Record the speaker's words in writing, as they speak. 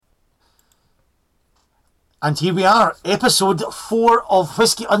And here we are, episode 4 of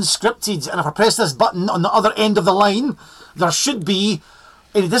Whiskey Unscripted. And if I press this button on the other end of the line, there should be,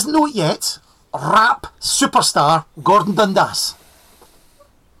 and he doesn't know it yet, rap superstar Gordon Dundas.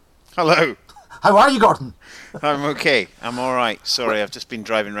 Hello. How are you, Gordon? I'm okay. I'm all right. Sorry, I've just been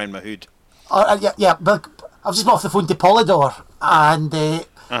driving around my hood. Yeah, but I've just been off the phone to Polydor and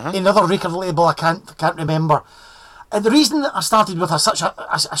another record label I can't remember. And the reason that I started with such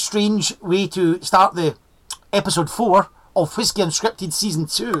a strange way to start the episode 4 of Whiskey Unscripted Season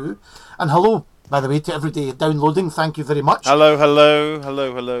 2, and hello, by the way, to everybody downloading, thank you very much.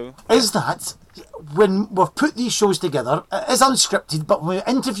 Hello. Is that when we've put these shows together, it is unscripted, but when we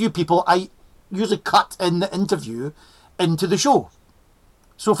interview people, I usually cut in the interview into the show.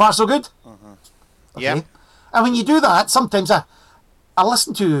 So far, so good? Okay. Yeah. And when you do that, sometimes I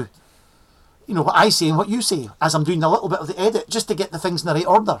listen to, what I say and what you say as I'm doing a little bit of the edit, just to get the things in the right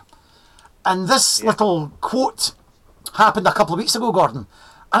order. And this little quote happened a couple of weeks ago, Gordon,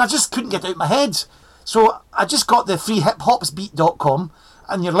 and I just couldn't get it out of my head. So I just got the freehiphopsbeat.com,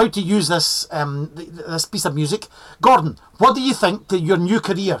 and you're allowed to use this this piece of music. Gordon, what do you think to your new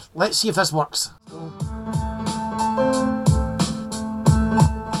career? Let's see if this works.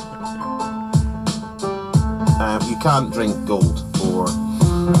 You can't drink gold, or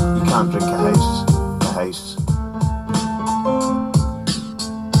you can't drink a house.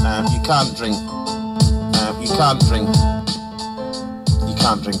 You can't drink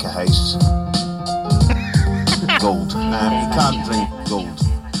a house. Gold. You can't drink gold.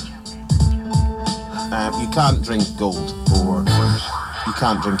 You can't drink gold, or you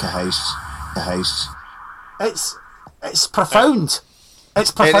can't drink a house. It's profound.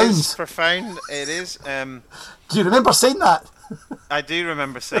 It's profound. It is profound. It is. Do you remember saying that? I do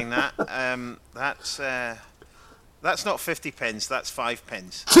remember saying that. That's not 50 pence. That's 5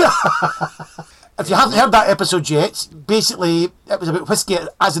 pence. If you haven't heard that episode yet, basically it was about whiskey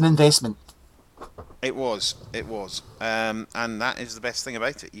as an investment. It was. And that is the best thing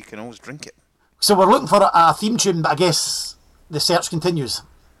about it. You can always drink it. So we're looking for a theme tune, but I guess the search continues.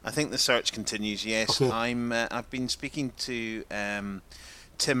 I think the search continues, yes. Okay. I've been speaking to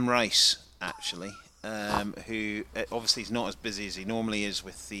Tim Rice, actually, who obviously is not as busy as he normally is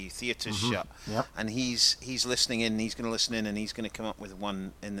with the theatres shut. Yep. And he's listening in, he's going to listen in, and he's going to come up with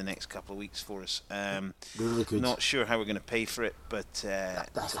one in the next couple of weeks for us. Really good. Not sure how we're going to pay for it, but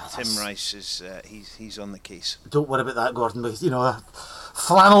Tim Rice is he's on the case. Don't worry about that, Gordon, because,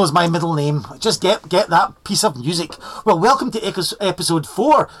 flannel is my middle name. Just get that piece of music. Well, welcome to episode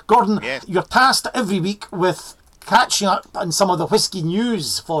 4. Gordon, Yes. You're tasked every week with catching up on some of the whiskey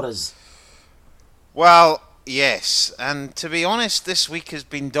news for us. Well, yes, and to be honest, this week has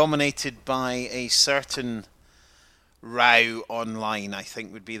been dominated by a certain row online, I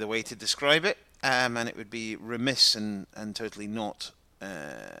think would be the way to describe it, and it would be remiss and totally not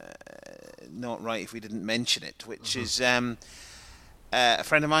right if we didn't mention it, which is a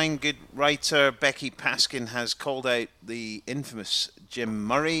friend of mine, good writer, Becky Paskin, has called out the infamous Jim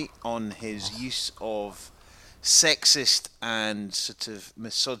Murray on his use of sexist and sort of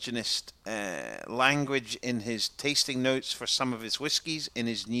misogynist language in his tasting notes for some of his whiskies in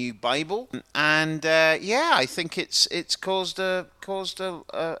his new Bible, and I think it's caused a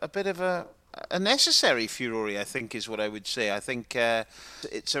bit of a necessary furore, I think, is what I would say. I think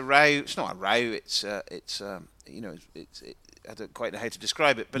it's a row. It's not a row. I don't quite know how to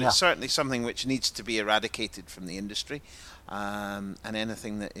describe it, but It's certainly something which needs to be eradicated from the industry. And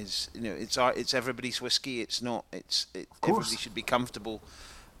anything that is, it's everybody's whiskey. Everybody should be comfortable,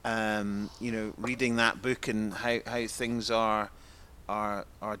 reading that book and how things are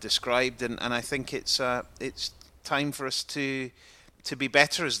described. And I think it's time for us to be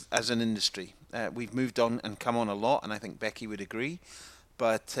better as an industry. We've moved on and come on a lot, and I think Becky would agree.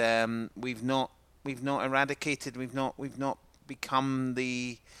 But we've not eradicated. We've not become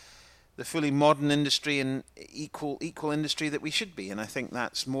the fully modern industry and equal industry that we should be, and I think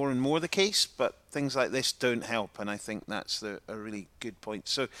that's more and more the case. But things like this don't help, and I think that's a really good point.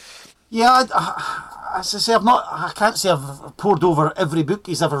 So, yeah, as I say, I can't say I've poured over every book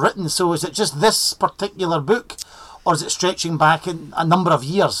he's ever written. So is it just this particular book, or is it stretching back in a number of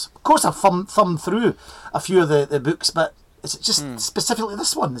years? Of course, I've thumbed through a few of the books, but is it just specifically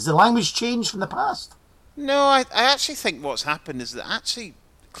this one? Has the language changed from the past? No, I actually think what's happened is that actually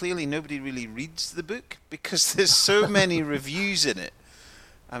clearly nobody really reads the book, because there's so many reviews in it.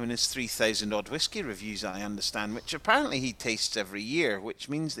 I mean, there's 3,000 odd whiskey reviews, I understand, which apparently he tastes every year, which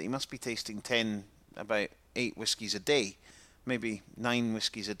means that he must be tasting about 8 whiskies a day, maybe 9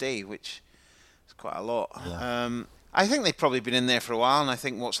 whiskies a day, which is quite a lot. Yeah. I think they've probably been in there for a while, and I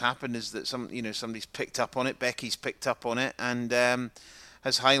think what's happened is that somebody's picked up on it. Becky's picked up on it and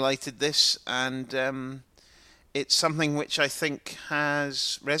has highlighted this, and it's something which I think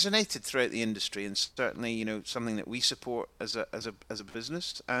has resonated throughout the industry, and certainly something that we support as a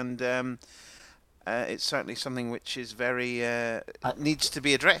business, and it's certainly something which is very needs to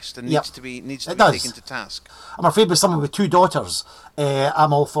be addressed and needs to be taken to task. I'm afraid with someone with 2 daughters,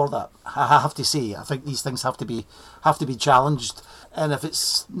 I'm all for that. I have to say, I think these things have to be challenged, and if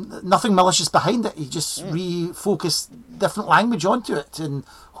it's nothing malicious behind it, you just refocus different language onto it, and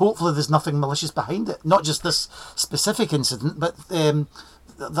hopefully there's nothing malicious behind it. Not just this specific incident, but the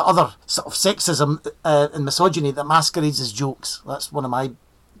other sort of sexism and misogyny that masquerades as jokes. That's one of my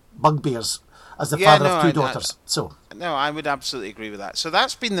bugbears as the father of 2 daughters. No, I would absolutely agree with that. So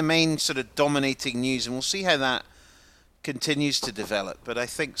that's been the main sort of dominating news, and we'll see how that continues to develop. But I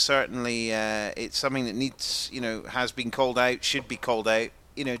think certainly it's something that needs, has been called out, should be called out.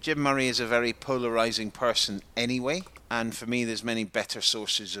 Jim Murray is a very polarising person anyway, and for me there's many better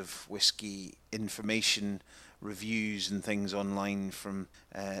sources of whiskey information, reviews and things online from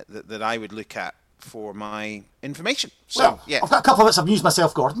that I would look at for my information. So, well, yeah. I've got a couple of bits of news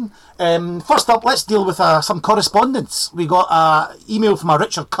myself, Gordon. First up, let's deal with some correspondence. We got an email from a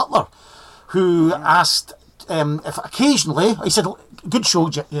Richard Cutler who asked if occasionally, he said, good show,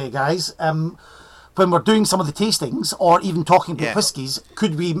 guys, when we're doing some of the tastings or even talking about whiskies,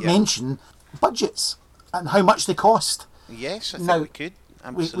 could we mention budgets and how much they cost? Yes, I think we could.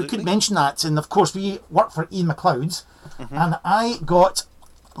 Absolutely. We could mention that. And of course, we work for Ian McLeod's, and I got...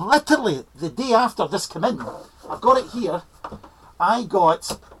 literally the day after this came in, I've got it here, I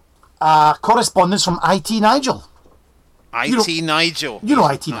got correspondence from IT Nigel. Nigel. You know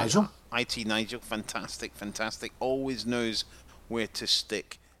IT Nigel. IT Nigel, fantastic. Always knows where to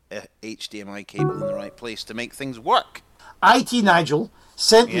stick a HDMI cable in the right place to make things work. IT Nigel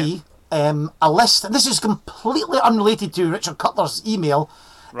sent me a list, and this is completely unrelated to Richard Cutler's email,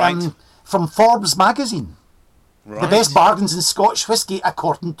 from Forbes magazine. Right. The best bargains in Scotch whisky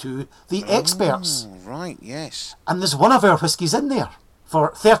according to the experts. Right, yes. And there's one of our whiskies in there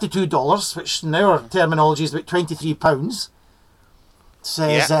for $32, which in our terminology is about £23.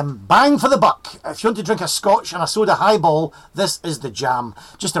 Says, bang for the buck. If you want to drink a Scotch and a soda highball, this is the jam.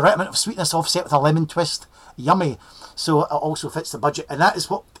 Just the right amount of sweetness offset with a lemon twist. Yummy. So it also fits the budget. And that is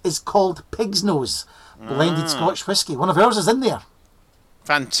what is called Pig's Nose blended Scotch whisky. One of ours is in there.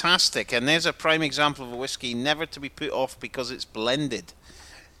 Fantastic, and there's a prime example of a whiskey never to be put off because it's blended.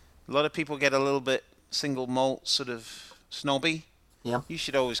 A lot of people get a little bit single malt sort of snobby. Yeah. You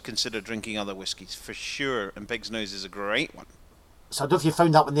should always consider drinking other whiskies for sure, and Pig's Nose is a great one. So I don't know if you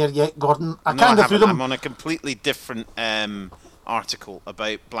found that one there yet, Gordon. I can't go through them. I'm on a completely different article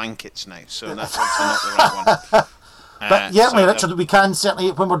about blankets now, so that's obviously not the right one. But certainly, Richard, we can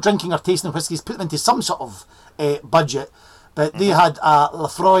certainly, when we're drinking or tasting whiskies, put them into some sort of budget. But they had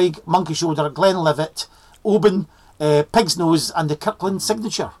Laphroaig, Monkey Shoulder, Glenlivet, Oban, Pig's Nose, and the Kirkland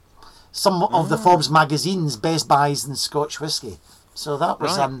Signature. Some of the Forbes magazine's best buys in Scotch whisky. So that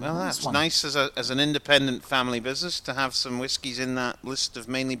was well, that's nice as an independent family business to have some whiskies in that list of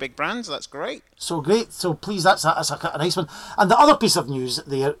mainly big brands. That's great. So great. So please, that's a nice one. And the other piece of news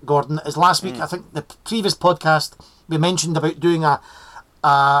there, Gordon, is last week. I think the previous podcast we mentioned about doing a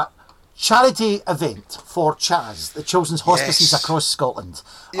charity event for Chaz, the children's hospices across Scotland.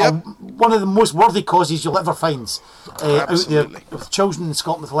 Yep. One of the most worthy causes you'll ever find out there with children in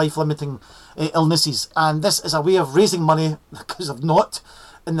Scotland with life-limiting illnesses. And this is a way of raising money because of not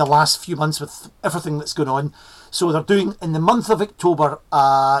in the last few months with everything that's going on. So they're doing, in the month of October,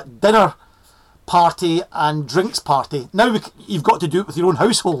 a dinner party and drinks party. Now you've got to do it with your own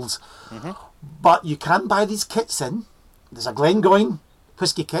households. But you can buy these kits in. There's a Glengoyne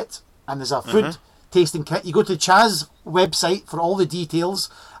whisky kit. And there's a food tasting kit. You go to the Chaz website for all the details,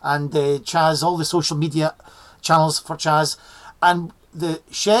 and Chaz, all the social media channels for Chaz. And the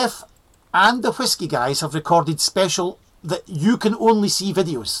chef and the whisky guys have recorded special that you can only see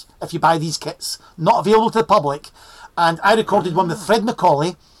videos if you buy these kits, not available to the public. And I recorded one with Fred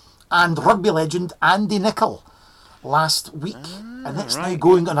McCauley and rugby legend Andy Nicol last week. And it's now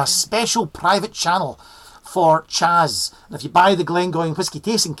going on a special private channel for Chaz. And if you buy the Glengoyne whisky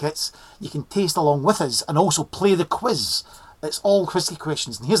tasting kits, you can taste along with us and also play the quiz. It's all whisky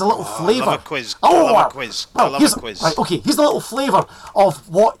questions. And here's a little flavour. I love a quiz. I love a quiz. Right, okay, here's a little flavour of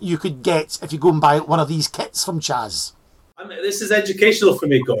what you could get if you go and buy one of these kits from Chaz. This is educational for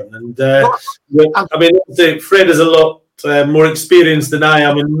me, Gordon. And I mean, Fred is a lot more experienced than I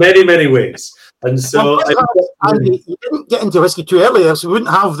am in many, many ways. And so Andy, you didn't get into whiskey too early, so we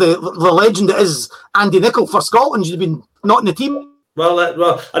wouldn't have the legend that is Andy Nicol for Scotland. You'd have been not in the team. Well,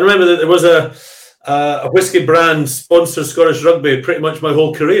 I remember that there was a whiskey brand sponsor Scottish rugby pretty much my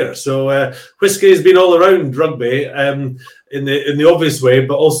whole career. So whiskey has been all around rugby in the obvious way,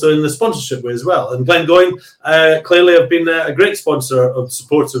 but also in the sponsorship way as well. And Glengoyne clearly have been a great sponsor of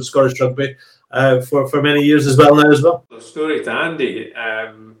supporters of Scottish rugby for many years as well now as well. The story to Andy,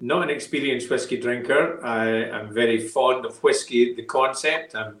 not an experienced whiskey drinker. I am very fond of whiskey, the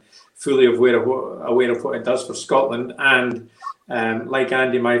concept. I'm fully aware of what it does for Scotland. And like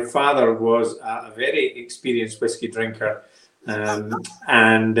Andy, my father was a very experienced whiskey drinker.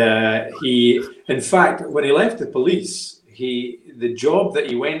 And he, in fact, when he left the police, the job that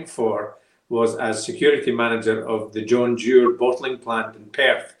he went for was as security manager of the John Dewar bottling plant in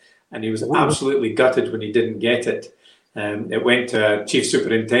Perth. And he was absolutely gutted when he didn't get it. It went to a chief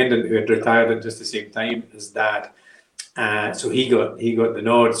superintendent who had retired at just the same time as Dad. So he got the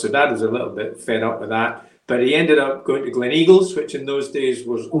nod. So Dad was a little bit fed up with that. But he ended up going to Gleneagles, which in those days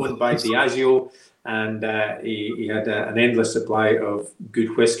was owned by Diageo. And he had an endless supply of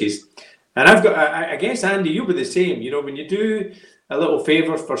good whiskies. And I guess, Andy, you'll be the same. You know, when you do a little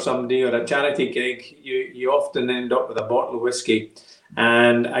favour for somebody or a charity gig, you often end up with a bottle of whiskey.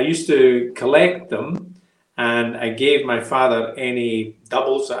 And I used to collect them, and I gave my father any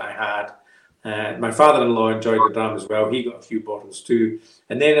doubles that I had. My father-in-law enjoyed the dram as well. He got a few bottles too.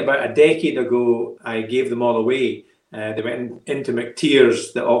 And then about a decade ago, I gave them all away. They went into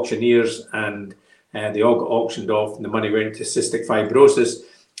McTeers, the auctioneers, and they all got auctioned off, and the money went to cystic fibrosis.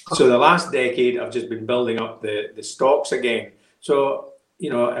 So the last decade, I've just been building up the stocks again. So, you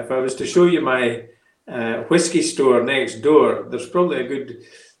know, if I was to show you my whiskey store next door, there's probably a good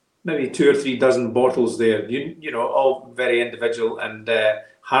maybe 2 or 3 dozen bottles there, you know, all very individual, and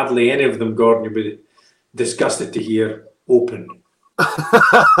hardly any of them, Gordon, you'll be disgusted to hear, open.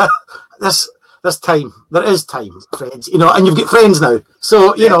 This time, there is time, friends, you know, and you've got friends now,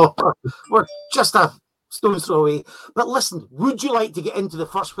 so, you know, we're just a stone's throw away. But listen, would you like to get into the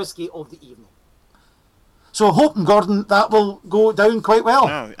first whiskey of the evening? So hoping, Gordon, that will go down quite well.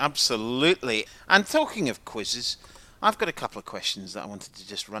 Oh, absolutely. And talking of quizzes, I've got a couple of questions that I wanted to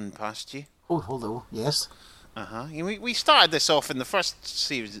just run past you. Oh, hello, yes. We started this off in the first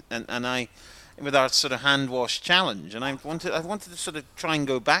series, and I, with our sort of hand wash challenge, and I wanted to sort of try and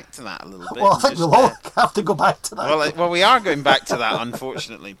go back to that a little bit. Well, I think we'll all have to go back to that. Well, we are going back to that,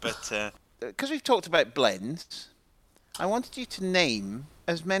 unfortunately, but because we've talked about blends, I wanted you to name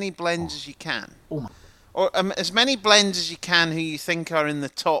as many blends as you can. Oh my. Or as many blends as you can who you think are in the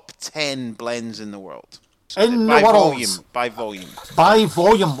top 10 blends in the world. By volume. By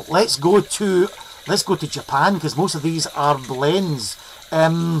volume. Let's go to Japan, because most of these are blends.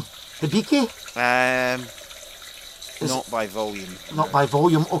 Hibiki? Not by volume. Not by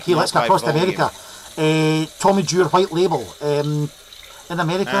volume. Okay, let's go across to America. Tommy Dewar White Label. In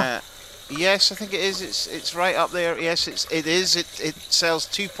America? Yes, I think it is. It's right up there. Yes, it is. It sells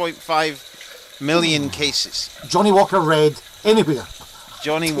 2.5 million cases. Johnny Walker Red, anywhere.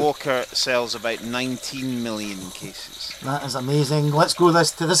 Johnny Walker sells about 19 million cases. That is amazing. Let's go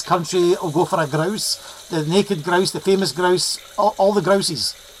to this country. We'll go for a grouse. The naked grouse, the famous grouse, all the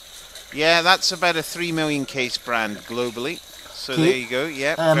grouses. Yeah, that's about a 3 million case brand globally. So there you go.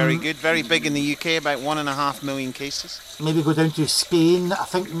 Yeah, very good. Very big in the UK, about 1.5 million cases. Maybe go down to Spain. I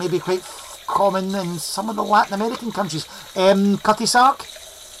think maybe quite common in some of the Latin American countries. Cutty Sark.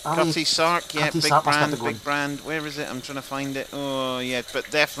 Cutty Sark, yeah, Cutty big Sark brand. Where is it? I'm trying to find it. Oh, yeah, but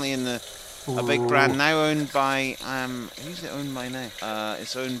definitely in a big brand now owned by who's it owned by now?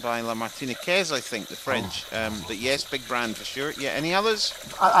 It's owned by La Martiniquez, I think, the French. But yes, big brand for sure. Yeah, any others?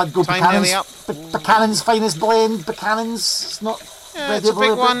 I'd go Buchanan's finest blend. Buchanan's, it's not. Yeah, it's a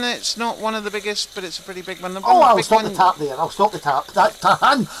big one. It's not one of the biggest, but it's a pretty big one. I'll stop the tap there. I'll stop the tap.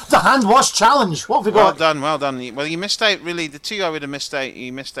 The hand wash challenge. What have we got? Well done. Well, you missed out, really. The two I would have missed out,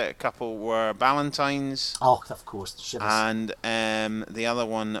 you missed out a couple, were Ballantyne's. Oh, of course. Chivas. And the other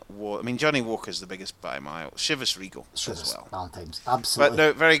one was, Johnny Walker's the biggest by a mile. Chivas Regal as well. Ballantyne's, absolutely. But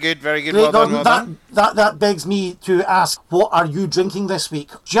no, very good. Well done. That begs me to ask, what are you drinking this week?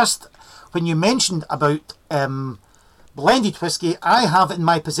 Just when you mentioned about blended whiskey, I have in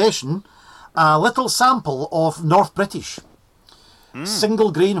my possession a little sample of North British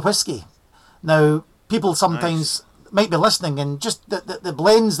single grain whiskey. Now, people sometimes might be listening, and just the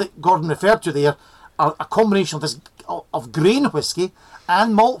blends that Gordon referred to there are a combination of grain whiskey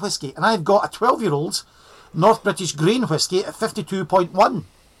and malt whiskey. And I've got a 12-year-old North British grain whiskey at 52.1.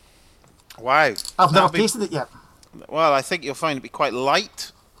 Wow. I've never tasted it yet. Well, I think you'll find it be quite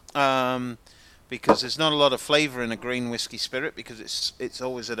light. because there's not a lot of flavour in a grain whiskey spirit because it's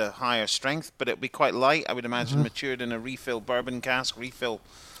always at a higher strength, but it'll be quite light. I would imagine matured in a refill bourbon cask,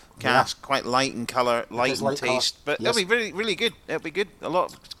 quite light in colour, light in taste, but it'll be really, really good. It'll be good. A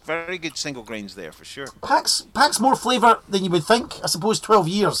lot of very good single grains there for sure. Packs more flavour than you would think. I suppose 12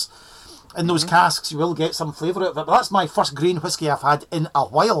 years in those casks, you will get some flavour out of it. But that's my first grain whisky I've had in a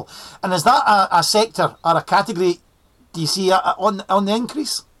while. And is that a sector or a category? Do you see on the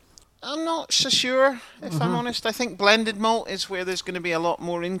increase? I'm not so sure, if I'm honest. I think blended malt is where there's going to be a lot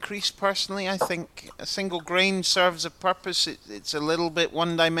more increase, personally. I think a single grain serves a purpose. It's a little bit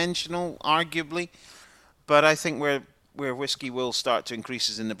one-dimensional, arguably. But I think where whiskey will start to increase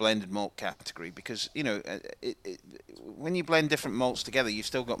is in the blended malt category. Because, when you blend different malts together, you've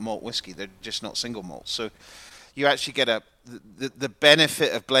still got malt whiskey. They're just not single malts. So you actually get the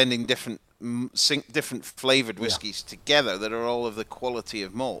benefit of blending different flavoured whiskies together that are all of the quality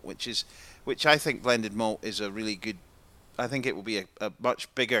of malt, which I think blended malt is a really good. I think it will be a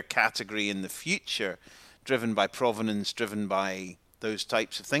much bigger category in the future, driven by provenance, driven by those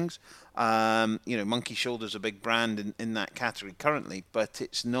types of things. Monkey Shoulder's a big brand in that category currently, but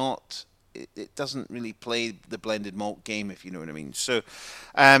it's not. It doesn't really play the blended malt game, if you know what I mean. So,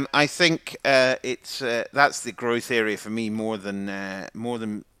 I think that's the growth area for me more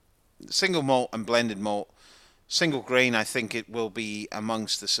than single malt and blended malt. Single grain, I think it will be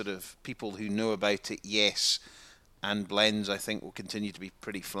amongst the sort of people who know about it, yes. And blends, I think, will continue to be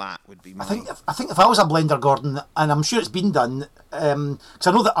pretty flat. Would be. I think if I was a blender, Gordon, and I'm sure it's been done, because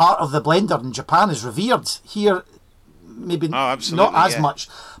I know the art of the blender in Japan is revered. Here, maybe not as much,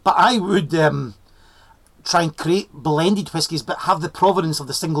 but I would try and create blended whiskies, but have the provenance of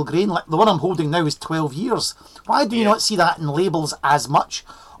the single grain. Like the one I'm holding now is 12 years. Why do you not see that in labels as much?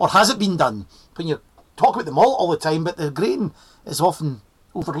 Or has it been done? When you talk about the malt all the time, but the grain is often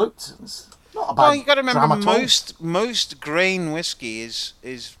overlooked. It's not a bad. Well, you got to remember most grain whiskey is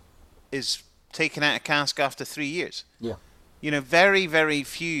taken out of cask after 3 years. Yeah. Very, very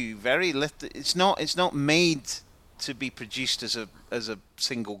few, very little. It's not made to be produced as a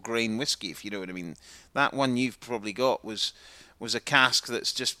single grain whiskey, if you know what I mean. That one you've probably got was a cask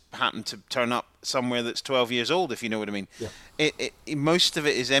that's just happened to turn up somewhere that's 12 years old, if you know what I mean. Yeah. Most of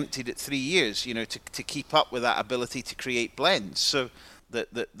it is emptied at 3 years, to keep up with that ability to create blends. So that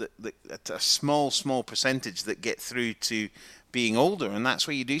a small percentage that get through to being older, and that's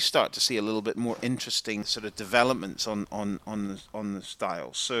where you do start to see a little bit more interesting sort of developments on the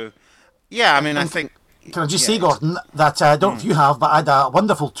style. So, yeah, I mean, I think. Can I just say, Gordon, that I don't know if you have, but I had a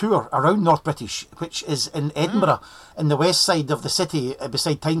wonderful tour around North British, which is in Edinburgh, in the west side of the city,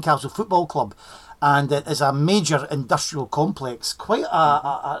 beside Tynecastle Football Club. And it is a major industrial complex. Quite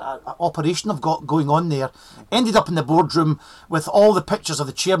a operation I've got going on there. Ended up in the boardroom with all the pictures of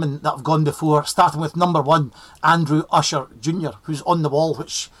the chairman that have gone before, starting with number 1, Andrew Usher Jr., who's on the wall,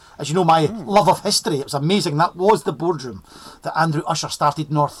 which, as you know, my love of history. It was amazing. That was the boardroom that Andrew Usher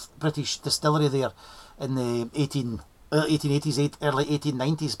started North British Distillery there in the 1880s, early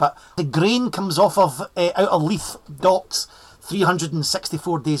 1890s. But the grain comes off of out of Leith docks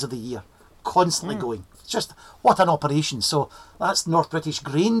 364 days of the year, constantly going. It's just what an operation. So that's North British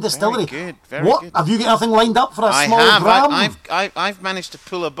Grain Distillery. Very good. Very good. Have you got anything lined up for a small dram? I've managed to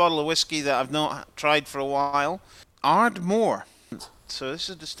pull a bottle of whiskey that I've not tried for a while. Ardmore. So this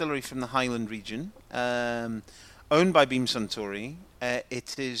is a distillery from the Highland region, owned by Beam Suntory.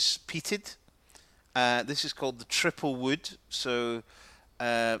 It is peated. This is called the Triple Wood, so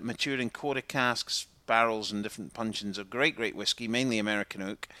matured in quarter casks, barrels, and different puncheons of great whiskey, mainly American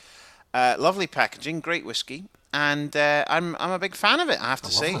oak. Lovely packaging, great whiskey, and I'm a big fan of it. I have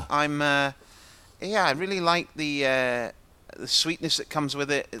to say, I really like the sweetness that comes with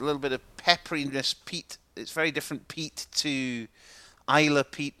it. A little bit of pepperiness, peat. It's very different peat to Islay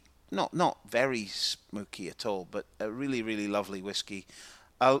peat. Not very smoky at all, but a really lovely whiskey.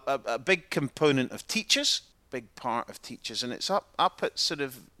 A big component of Teachers, big part of Teachers, and it's up at sort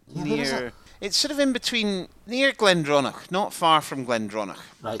of near. It's sort of in between, near Glendronach, not far from Glendronach.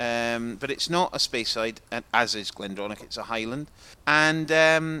 Right. But it's not a Speyside, as is Glendronach. It's a Highland, and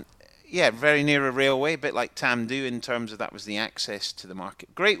very near a railway, a bit like Tamdhu in terms of that was the access to the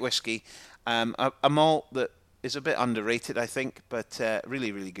market. Great whiskey, a malt that is a bit underrated, I think, but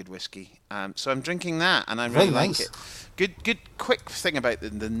really good whiskey. So I'm drinking that, and I really like it. Good quick thing about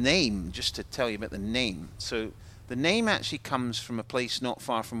the name, just to tell you about the name. So the name actually comes from a place not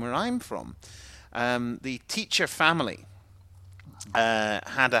far from where I'm from. The Teacher family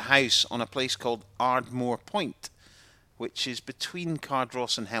had a house on a place called Ardmore Point, which is between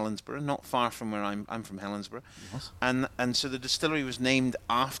Cardross and Helensburgh, not far from where I'm from Helensburgh. Yes. And so the distillery was named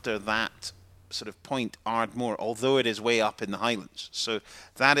after that sort of point Ardmore, although it is way up in the Highlands. So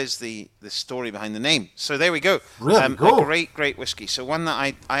that is the story behind the name. So there we go. Really go. A great whiskey. So one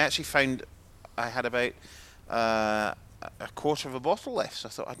that I actually found I had about a quarter of a bottle left. So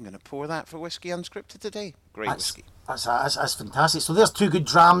I thought I'm going to pour that for Whiskey Unscripted today. Great whiskey. That's fantastic. So there's two good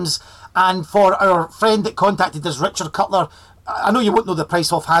drams. And for our friend that contacted us, Richard Cutler, I know you won't know the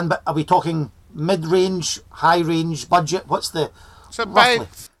price offhand, but are we talking mid-range, high-range, budget? What's the... So roughly?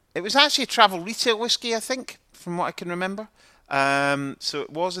 It was actually a travel retail whiskey, I think, from what I can remember. So it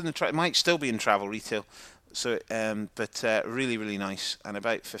was in it might still be in travel retail. So, but really, really nice, and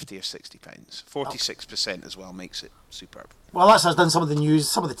about £50 or £60. 46% as well makes it superb. Well, that's us done some of the news,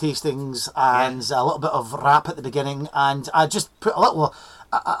 some of the tastings, and a little bit of rap at the beginning. And I just put a little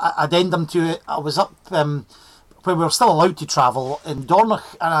addendum to it. I was up when we were still allowed to travel in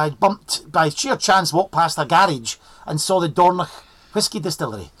Dornoch, and I bumped, by sheer chance, walked past a garage and saw the Dornoch Whisky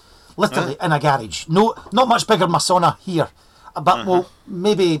Distillery, literally in a garage. No, not much bigger Masona here, but we'll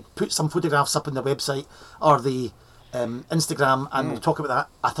maybe put some photographs up on the website or the Instagram, and we'll talk about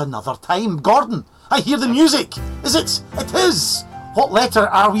that at another time. Gordon, I hear the music. Is it? It is. What letter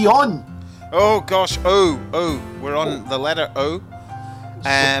are we on? Oh gosh, we're on the letter O.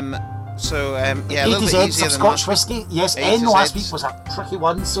 So yeah, a little bit easier of than Scotch last. whisky. Yes, A N to last Zs. week was a tricky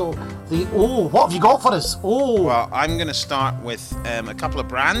one. So the O, what have you got for us? Oh, Well, I'm going to start with a couple of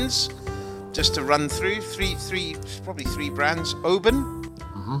brands, just to run through probably three brands. Oban,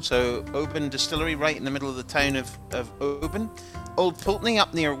 so Oban Distillery, right in the middle of the town of Oban. Old Pulteney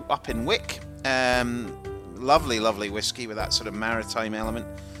up in Wick. Lovely whiskey with that sort of maritime element.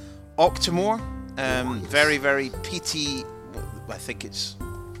 Octomore, very, very peaty. I think it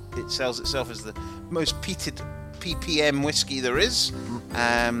sells itself as the most peated ppm whiskey there is,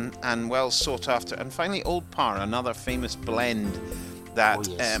 and well sought after. And finally, Old Parr, another famous blend that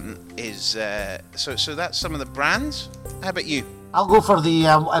is. So that's some of the brands. How about you? I'll go for the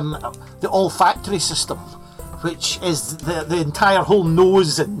olfactory system, which is the entire whole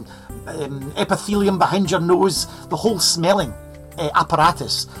nose and epithelium behind your nose, the whole smelling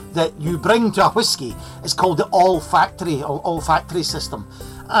apparatus that you bring to a whiskey is called the olfactory system.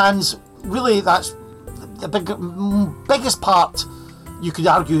 And really, that's the biggest part, you could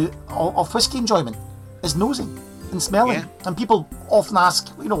argue, of whiskey enjoyment, is nosing and smelling. Yeah. And people often ask,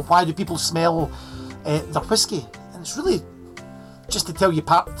 why do people smell their whiskey? And it's really just to tell your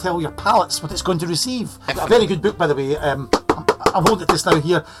palates what it's going to receive. A very good book, by the way. I'm holding this now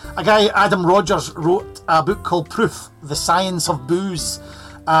here. A guy, Adam Rogers, wrote a book called Proof, The Science of Booze,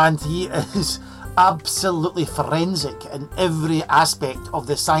 and he is absolutely forensic in every aspect of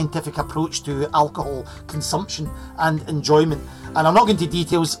the scientific approach to alcohol consumption and enjoyment. And I'm not going into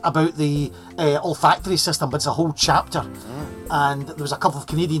details about the olfactory system, but it's a whole chapter. And there was a couple of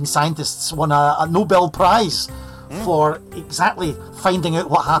Canadian scientists won a Nobel Prize for exactly finding out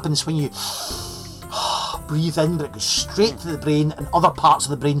what happens when you breathe in, but it goes straight to the brain, and other parts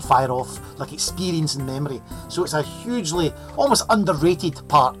of the brain fire off, like experience and memory. So it's a hugely, almost underrated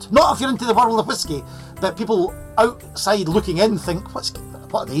part. Not if you're into the world of whiskey, but people outside looking in think, what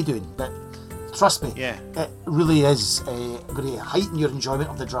are they doing? But trust me, it really is going to heighten your enjoyment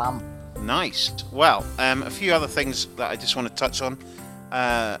of the dram. Nice. Well, a few other things that I just want to touch on.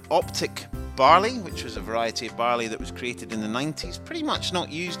 Optic barley, which was a variety of barley that was created in the 90s, pretty much not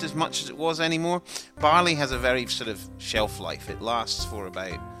used as much as it was anymore. Barley has a very sort of shelf life. It lasts for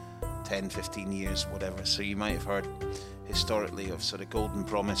about 10, 15 years, whatever. So you might have heard historically of sort of Golden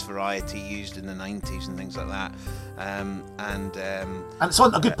Promise variety used in the 90s and things like that. And it's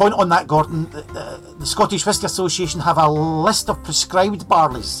on a good point on that, Gordon. The Scottish Whisky Association have a list of prescribed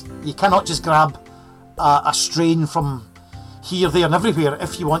barleys. You cannot just grab a strain from here, there and everywhere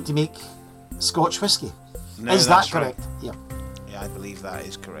if you want to make Scotch whisky. No, is that correct? Right. Yeah, I believe that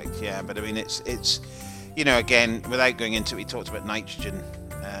is correct. Yeah, but I mean, it's again, without going into it, we talked about nitrogen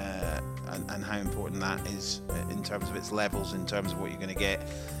and how important that is in terms of its levels, in terms of what you're going to get.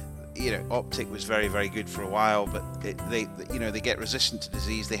 Optic was very, very good for a while, but they get resistant to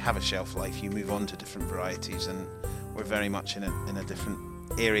disease. They have a shelf life. You move on to different varieties, and we're very much in a different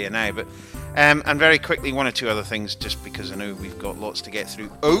area now. But and very quickly, one or two other things, just because I know we've got lots to get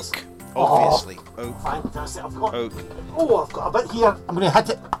through. Oak. Obviously, oak. Fantastic. I've got Oak. I've got a bit here. I'm going to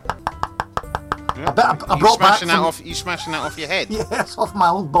hit it. Yeah. A bit I brought back from, You smashing that off your head? Yes, off my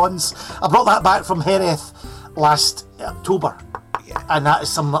old bonds. I brought that back from Hereth last October. Yeah. And that is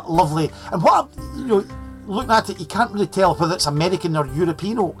some lovely. And what looking at it, you can't really tell whether it's American or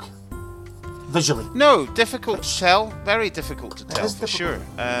European oak visually. No, difficult to tell. Very difficult to tell, is for difficult.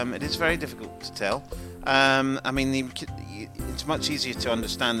 sure. It is very difficult to tell. I mean, it's much easier to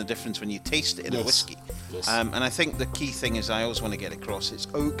understand the difference when you taste it in a whiskey. Yes. And I think the key thing is, I always want to get across, it's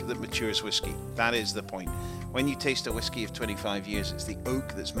oak that matures whiskey. That is the point. When you taste a whiskey of 25 years, it's the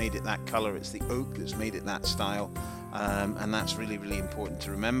oak that's made it that colour, it's the oak that's made it that style, and that's really, really important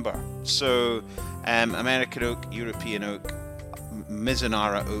to remember. So, American oak, European oak,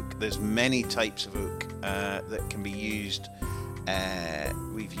 Mizunara oak, there's many types of oak that can be used.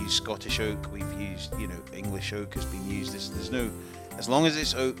 We've used Scottish oak, we've used, English oak has been used. There's no, as long as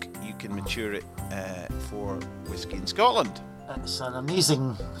it's oak, you can mature it for whiskey in Scotland. It's an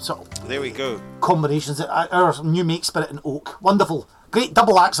amazing sort of There we go. combinations. Our new make spirit and oak, wonderful, great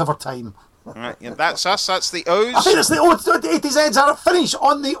double acts of our time. All right, yeah, that's us. That's the O's. I think it's the O's. The 80Zs are finished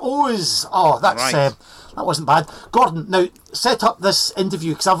on the O's. Oh, that's Right. that wasn't bad. Gordon, now set up this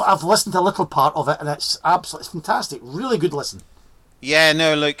interview because I've listened to a little part of it and it's fantastic. Really good listen. Yeah,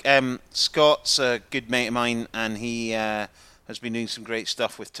 no, look, Scott's a good mate of mine, and he has been doing some great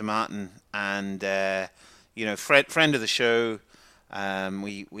stuff with Tomatin, and friend of the show. And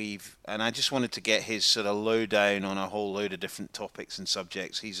I just wanted to get his sort of lowdown on a whole load of different topics and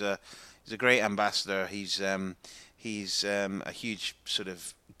subjects. He's a great ambassador. He's a huge sort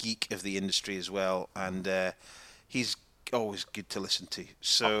of geek of the industry as well, and he's always good to listen to.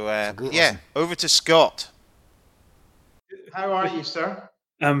 So listen. over to Scott. How are you, sir?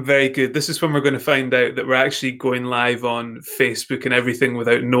 I'm very good. This is when we're going to find out that we're actually going live on Facebook and everything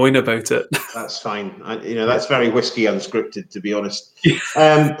without knowing about it. That's fine. That's very whiskey unscripted, to be honest.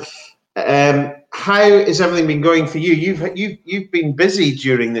 How has everything been going for you? You've been busy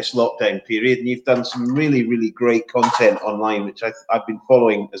during this lockdown period, and you've done some really, really great content online, which I've been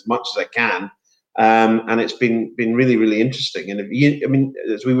following as much as I can, and it's been really, really interesting. And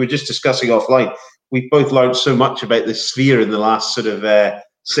as we were just discussing offline, we've both learned so much about this sphere in the last sort of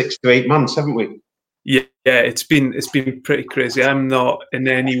 6 to 8 months, haven't we? Yeah, it's been pretty crazy. I'm not in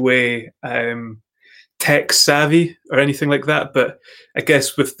any way tech savvy or anything like that, but I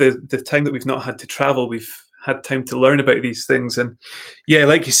guess with the time that we've not had to travel, we've had time to learn about these things. And yeah,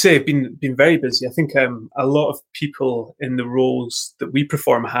 like you say, been very busy. I think a lot of people in the roles that we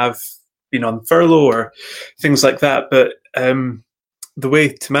perform have been on furlough or things like that, but the way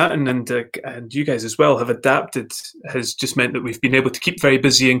Tomatin and you guys as well have adapted has just meant that we've been able to keep very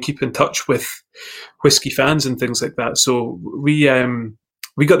busy and keep in touch with whiskey fans and things like that. So we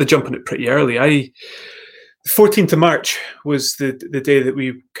got the jump on it pretty early. 14th of March was the day that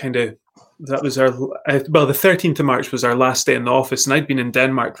we the 13th of March was our last day in the office, and I'd been in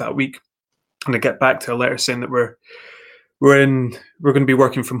Denmark that week, and I get back to a letter saying that we're going to be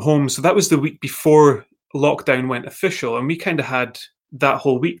working from home. So that was the week before lockdown went official, and we kind of had that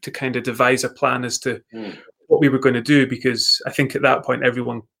whole week to kind of devise a plan as to what we were going to do, because I think at that point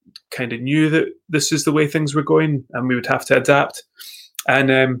everyone kind of knew that this is the way things were going and we would have to adapt.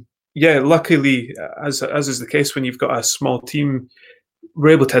 And luckily, as is the case when you've got a small team, we're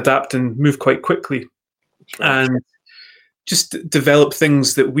able to adapt and move quite quickly and just develop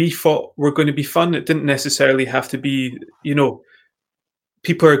things that we thought were going to be fun. It didn't necessarily have to be,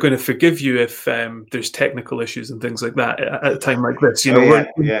 people are going to forgive you if there's technical issues and things like that at a time like this.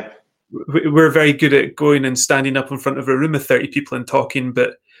 We're very good at going and standing up in front of a room of 30 people and talking,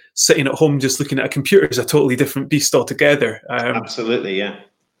 but sitting at home just looking at a computer is a totally different beast altogether. Absolutely, yeah.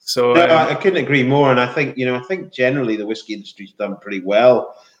 So I couldn't agree more, and I think generally the whiskey industry's done pretty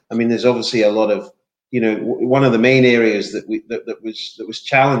well. I mean, there's obviously a lot of one of the main areas that was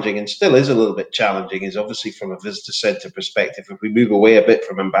challenging and still is a little bit challenging is obviously from a visitor centre perspective. If we move away a bit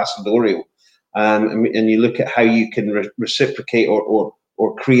from ambassadorial, and you look at how you can reciprocate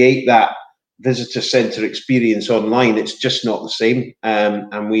or create that visitor centre experience online, it's just not the same.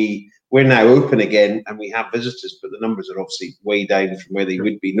 And we're now open again, and we have visitors, but the numbers are obviously way down from where they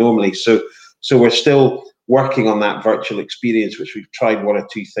would be normally. So we're still working on that virtual experience, which we've tried one or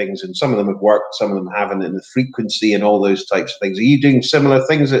two things, and some of them have worked, some of them haven't, and the frequency and all those types of things. Are you doing similar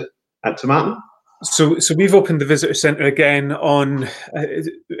things at Tomatin? So we've opened the visitor centre again on.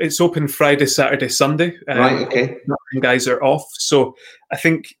 It's open Friday, Saturday, Sunday. Right. Okay. Guys are off, so I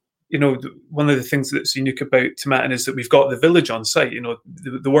think one of the things that's unique about Tomatin is that we've got the village on site.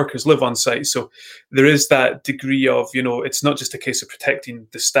 The workers live on site, so there is that degree of it's not just a case of protecting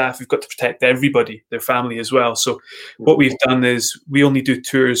the staff. We've got to protect everybody, their family as well. So what we've done is we only do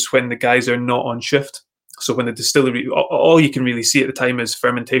tours when the guys are not on shift. So when the distillery, all you can really see at the time is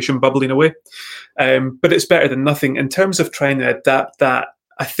fermentation bubbling away. But it's better than nothing. In terms of trying to adapt that,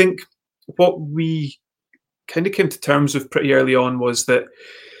 I think what we kind of came to terms with pretty early on was that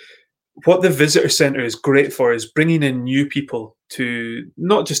what the visitor centre is great for is bringing in new people to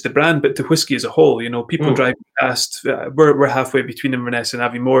not just the brand, but to whiskey as a whole. You know, people driving past. We're halfway between Inverness and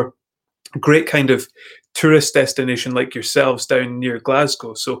Aviemore. Great kind of tourist destination like yourselves down near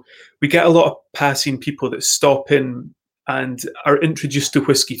Glasgow. So we get a lot of passing people that stop in and are introduced to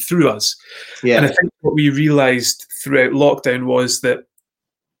whiskey through us. Yeah. And I think what we realised throughout lockdown was that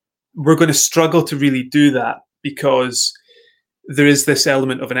we're going to struggle to really do that because there is this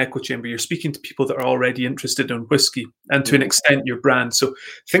element of an echo chamber. You're speaking to people that are already interested in whiskey and to an extent your brand. So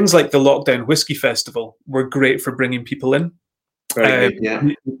things like the Lockdown Whiskey Festival were great for bringing people in. Very good, yeah.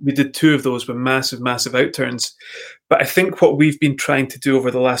 We did 2 of those with massive outturns. But I think what we've been trying to do over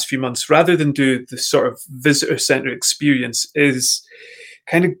the last few months, rather than do the sort of visitor centre experience, is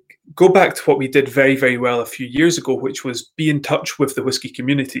kind of go back to what we did very, very well a few years ago, which was be in touch with the whiskey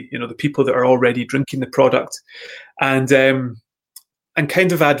community, you know, the people that are already drinking the product, and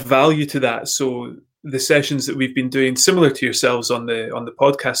kind of add value to that. So the sessions that we've been doing, similar to yourselves on the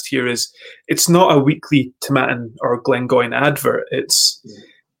podcast here, is it's not a weekly Tomatin or Glengoyne advert.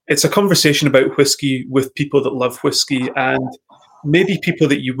 It's a conversation about whiskey with people that love whiskey and maybe people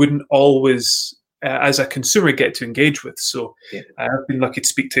that you wouldn't always, as a consumer, get to engage with. So I've been lucky to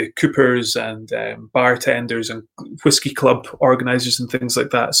speak to coopers and bartenders and whiskey club organisers and things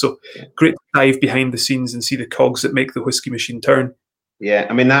like that. So great to dive behind the scenes and see the cogs that make the whiskey machine turn. Yeah,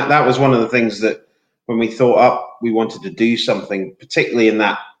 I mean, that was one of the things that when we thought up, we wanted to do something, particularly in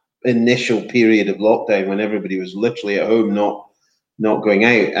that initial period of lockdown when everybody was literally at home, not going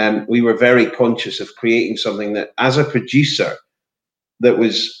out. We were very conscious of creating something that, as a producer,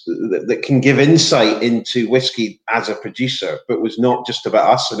 that can give insight into whiskey as a producer, but was not just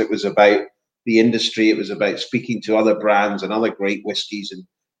about us, and it was about the industry. It was about speaking to other brands and other great whiskies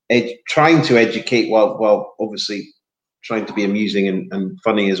and trying to educate while obviously trying to be amusing and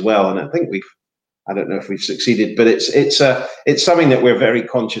funny as well. And I think I don't know if we've succeeded, but it's something that we're very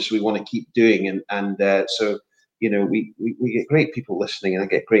conscious we want to keep doing. And so, you know, we get great people listening, and I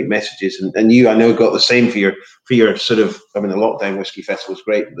get great messages. And you, I know, got the same for your sort of, I mean, the Lockdown Whiskey Festival was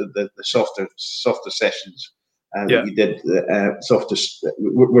great. The softer sessions that you did,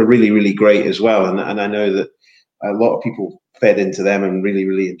 were really, really great as well. And I know that a lot of people fed into them and really,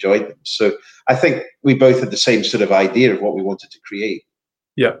 really enjoyed them. So I think we both had the same sort of idea of what we wanted to create.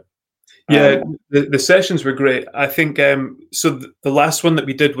 Yeah. Yeah, the sessions were great. I think so. The last one that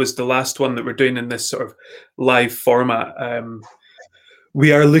we did was the last one that we're doing in this sort of live format.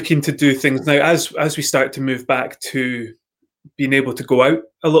 We are looking to do things now as we start to move back to being able to go out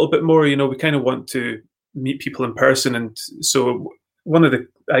a little bit more. You know, we kind of want to meet people in person, and so one of the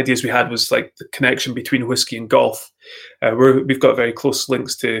ideas we had was like the connection between whiskey and golf. We've got very close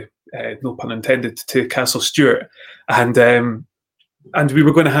links to, no pun intended, to Castle Stuart, and we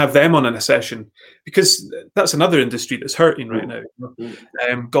were going to have them on in a session because that's another industry that's hurting right now, you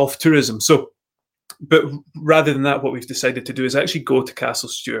know? Golf tourism. So, but rather than that, what we've decided to do is actually go to Castle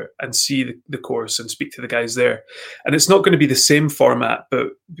Stuart and see the course and speak to the guys there. And it's not going to be the same format, but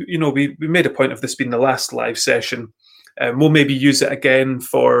you know, we made a point of this being the last live session. We'll maybe use it again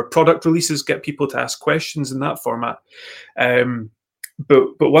for product releases, get people to ask questions in that format.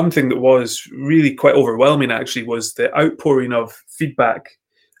 But one thing that was really quite overwhelming actually was the outpouring of feedback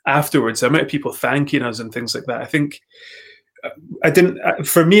afterwards, the amount of people thanking us and things like that. I think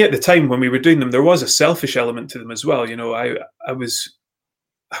for me at the time when we were doing them, there was a selfish element to them as well. You know, I was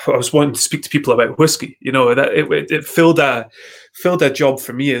wanting to speak to people about whiskey, you know, that it filled a job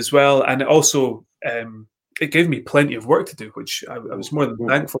for me as well. And it also, it gave me plenty of work to do, which I was more than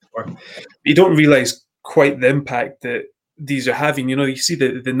thankful for. But you don't realize quite the impact that these are having. You know, you see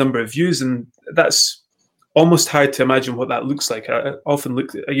the number of views, and that's almost hard to imagine what that looks like. I often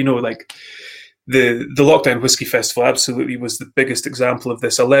look at, you know, like the Lockdown Whiskey Festival absolutely was the biggest example of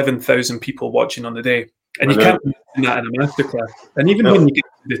this. 11,000 people watching on the day, and you can't do that in a masterclass. And even when you get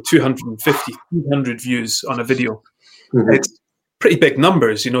to the 250, 300 views on a video, it's pretty big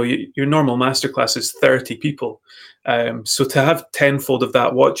numbers. You know, your normal masterclass is 30 people, so to have tenfold of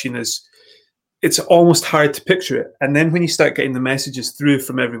that watching it's almost hard to picture it. And then when you start getting the messages through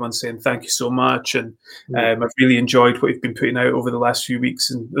from everyone saying thank you so much, and I've really enjoyed what you've been putting out over the last few weeks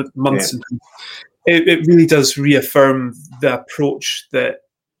and months, and it really does reaffirm the approach that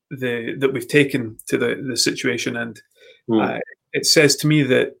we've taken to the situation. And it says to me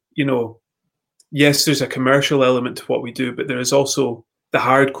that, you know, yes, there's a commercial element to what we do, but there is also the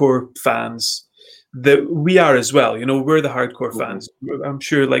hardcore fans that we are as well. You know, we're the hardcore fans. I'm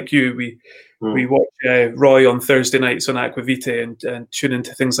sure, like you, we watch Roy on Thursday nights on Aquavitae and tune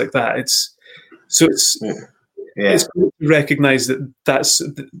into things like that. it's good to recognise that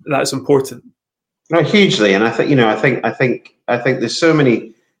that's important. No, hugely, and I think there's so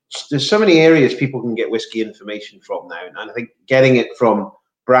many areas people can get whiskey information from now, and I think getting it from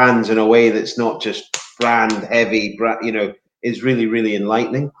brands in a way that's not just brand heavy, is really, really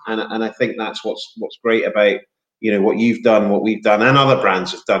enlightening, and I think that's what's great about what you've done, what we've done, and other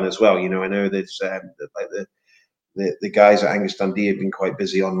brands have done as well. I know there's like the guys at Angus Dundee have been quite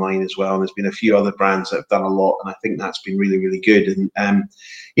busy online as well, and there's been a few other brands that have done a lot, and I think that's been really, really good. And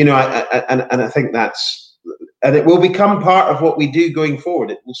I think and it will become part of what we do going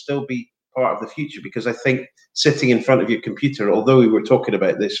forward. It will still be part of the future, because I think sitting in front of your computer, although we were talking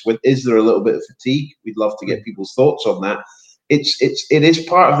about this, is there a little bit of fatigue? We'd love to get people's thoughts on that. It is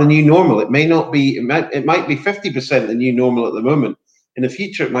part of the new normal. It may not be. It might be 50% the new normal at the moment. In the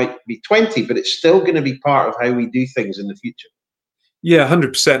future, it might be 20, but it's still going to be part of how we do things in the future. Yeah,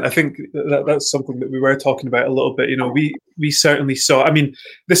 100%. I think that's something that we were talking about a little bit. We certainly saw. I mean,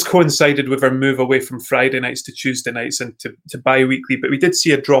 this coincided with our move away from Friday nights to Tuesday nights and to bi-weekly, but we did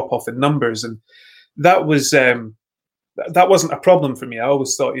see a drop off in numbers, and that was that wasn't a problem for me. I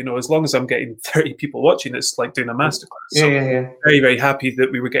always thought, as long as I'm getting 30 people watching, it's like doing a masterclass. So yeah. Very, very happy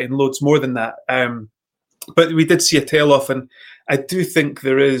that we were getting loads more than that. But we did see a tail off, and I do think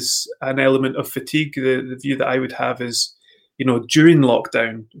there is an element of fatigue. The view that I would have is, during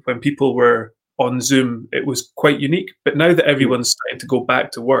lockdown, when people were on Zoom, it was quite unique. But now that everyone's starting to go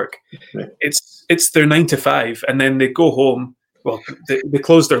back to work, it's their 9 to 5, and then they go home. Well, they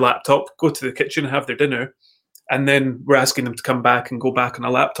close their laptop, go to the kitchen, have their dinner, and then we're asking them to come back and go back on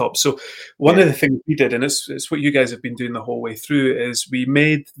a laptop. So one of the things we did, and it's what you guys have been doing the whole way through, is we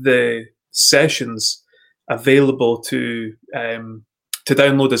made the sessions available to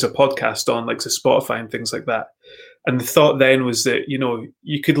download as a podcast on like Spotify and things like that. And the thought then was that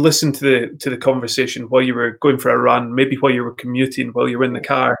you could listen to the conversation while you were going for a run, maybe while you were commuting, while you were in the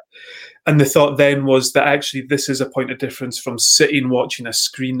car. And the thought then was that actually this is a point of difference from sitting watching a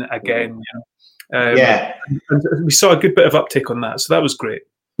screen again. And we saw a good bit of uptake on that, so that was great.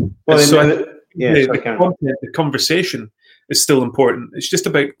 Well, the conversation is still important. It's just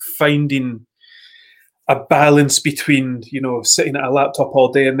about finding a balance between sitting at a laptop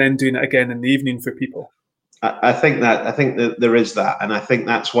all day and then doing it again in the evening for people. I think that there is that, and I think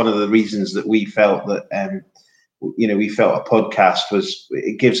that's one of the reasons that we felt that we felt a podcast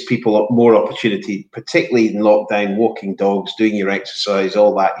it gives people more opportunity, particularly in lockdown, walking dogs, doing your exercise,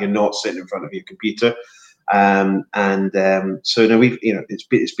 all that. You're not sitting in front of your computer, so no,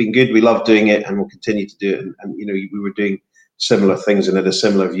 it's been good. We love doing it, and we'll continue to do it. And we were doing similar things and had a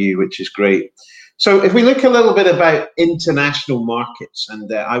similar view, which is great. So if we look a little bit about international markets,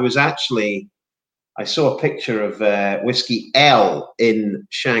 and I saw a picture of Whiskey L in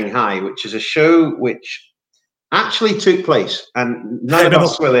Shanghai, which is a show which actually took place, and none of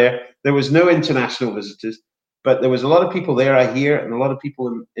us were there. There was no international visitors, but there was a lot of people there, I hear, and a lot of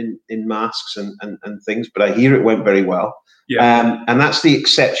people in masks and things, but I hear it went very well. Yeah. And that's the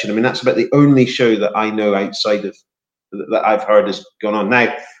exception. I mean, that's about the only show that I know outside of that I've heard has gone on.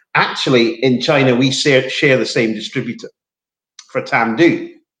 Now, actually, in China, we share the same distributor for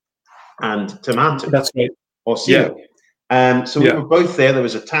Tamdu and Tomato. That's right. Or Sino. So we were both there. There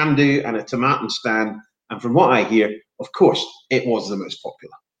was a Tamdu and a Tomato stand. And from what I hear, of course, it was the most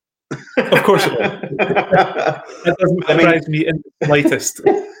popular. Of course it was. That doesn't surprise me in the slightest.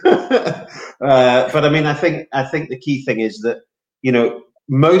 But I mean, I think the key thing is that,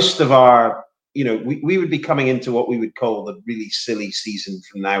 most of our, we would be coming into what we would call the really silly season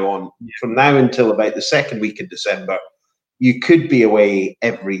from now on. Yeah. From now until about the second week of December, you could be away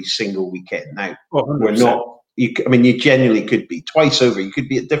every single weekend. Now, we're not. You genuinely could be twice over. You could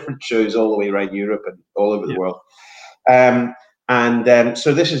be at different shows all the way around Europe and all over the world.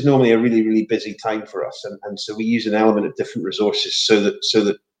 So this is normally a really, really busy time for us. And so we use an element of different resources so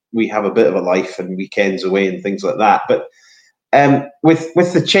that we have a bit of a life and weekends away and things like that. But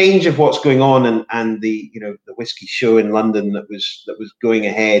with the change of what's going on and the the whiskey show in London that was going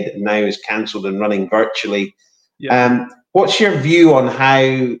ahead and now is cancelled and running virtually. Yeah. What's your view on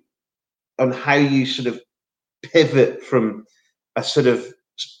how you sort of pivot from a sort of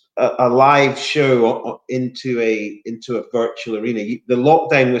a live show into a virtual arena? The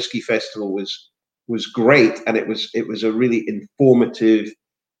Lockdown Whiskey Festival was great, and it was a really informative,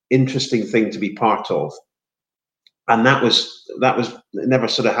 interesting thing to be part of. And that was it never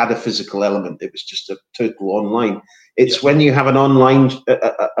sort of had a physical element. It was just a total online. It's when you have an online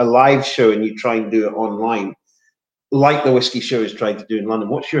a live show and you try and do it online, like the Whiskey Show is trying to do in London.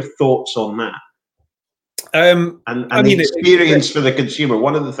 What's your thoughts on that? And the experience for the consumer.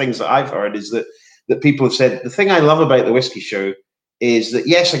 One of the things that I've heard is that that people have said, the thing I love about the Whiskey Show is that,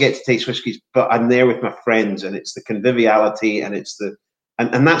 yes, I get to taste whiskies, but I'm there with my friends, and it's the conviviality, and it's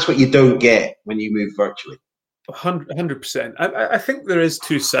and that's what you don't get when you move virtually. 100%. I think there is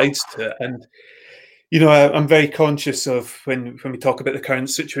two sides to it, and I'm very conscious of when we talk about the current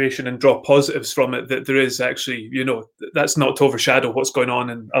situation and draw positives from it, that there is actually, that's not to overshadow what's going on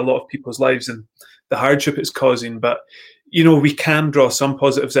in a lot of people's lives and the hardship it's causing, but we can draw some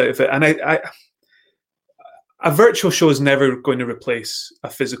positives out of it. And a virtual show is never going to replace a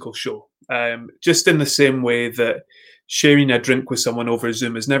physical show. Just in the same way that sharing a drink with someone over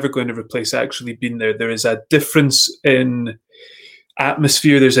Zoom is never going to replace actually being there. There is a difference in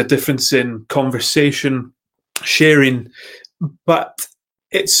atmosphere, there's a difference in conversation, sharing, but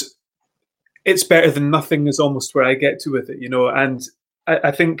it's better than nothing is almost where I get to with it, and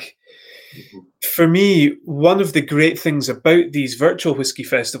I think for me, one of the great things about these virtual whiskey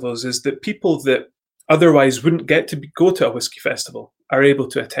festivals is that people that otherwise wouldn't get to go to a whiskey festival are able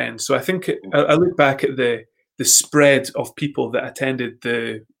to attend. So I think I look back at the spread of people that attended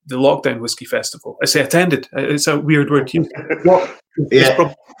the lockdown whiskey festival. I say attended, it's a weird word to use. It's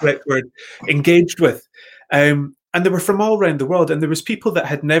probably the correct word. Engaged with. And they were from all around the world. And there was people that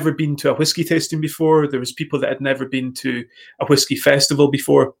had never been to a whiskey tasting before. There was people that had never been to a whiskey festival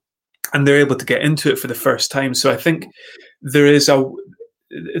before. And they're able to get into it for the first time. So I think the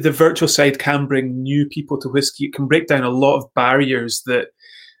virtual side can bring new people to whiskey. It can break down a lot of barriers that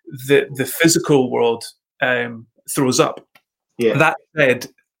the physical world throws up. Yeah. That said,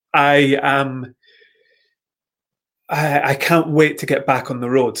 I can't wait to get back on the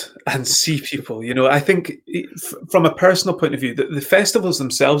road and see people. I think from a personal point of view, the festivals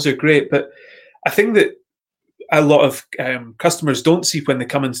themselves are great, but I think that a lot of customers don't see when they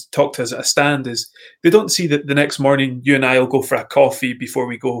come and talk to us at a stand is they don't see that the next morning you and I will go for a coffee before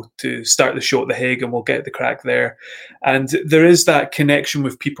we go to start the show at the Hague, and we'll get the crack there. And there is that connection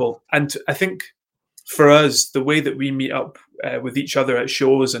with people. And I think for us, the way that we meet up with each other at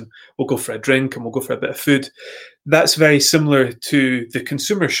shows, and we'll go for a drink and we'll go for a bit of food, that's very similar to the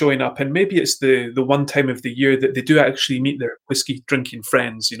consumer showing up. And maybe it's the one time of the year that they do actually meet their whiskey drinking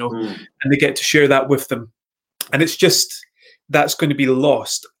friends, and they get to share that with them. And it's just, that's going to be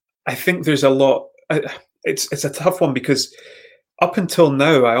lost. I think there's a lot, it's a tough one, because up until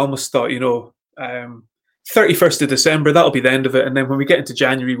now, I almost thought, 31st of December, that'll be the end of it. And then when we get into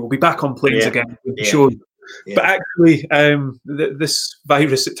January, we'll be back on planes again. Shows. Yeah. But actually, this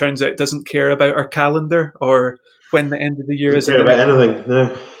virus, it turns out, doesn't care about our calendar or when the end of the year is. Doesn't care about anything,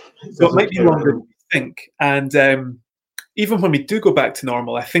 no. So it might be longer than we think. And even when we do go back to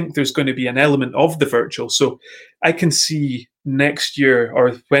normal, I think there's going to be an element of the virtual. So I can see next year,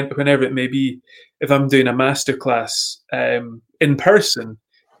 or whenever it may be, if I'm doing a masterclass in person,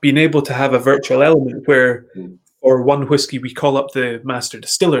 being able to have a virtual element where, for one whiskey, we call up the master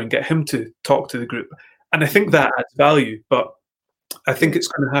distiller and get him to talk to the group. And I think that adds value, but I think it's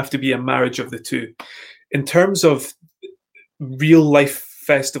going to have to be a marriage of the two. In terms of real life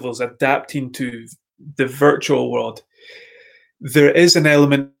festivals adapting to the virtual world, there is an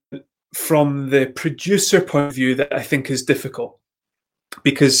element from the producer point of view that I think is difficult,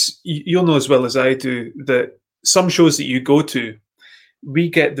 because you'll know as well as I do that some shows that you go to, we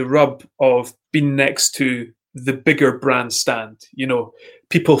get the rub of being next to the bigger brand stand,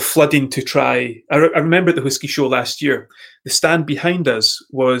 people flooding to try. I remember at the whiskey show last year, the stand behind us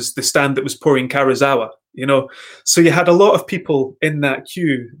was the stand that was pouring Karazawa, so you had a lot of people in that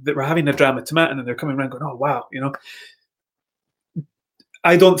queue that were having a Dram Tomatin, and they're coming around going, oh wow,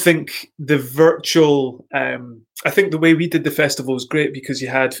 I don't think the virtual, I think the way we did the festival was great, because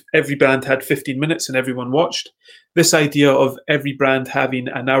every brand had 15 minutes and everyone watched. This idea of every brand having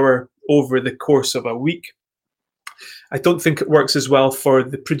an hour over the course of a week, I don't think it works as well for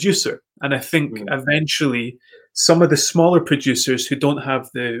the producer. And I think eventually some of the smaller producers who don't have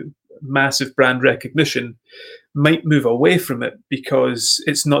the massive brand recognition might move away from it, because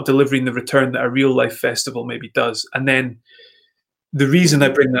it's not delivering the return that a real life festival maybe does. And then the reason I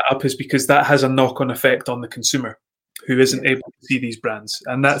bring that up is because that has a knock-on effect on the consumer who isn't able to see these brands.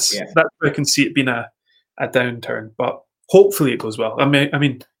 And that's where I can see it being a downturn. But hopefully it goes well. I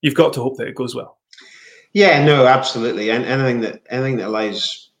mean, you've got to hope that it goes well. Yeah, no, absolutely. And anything that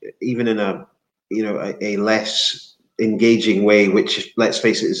allows, even in a less engaging way, which, let's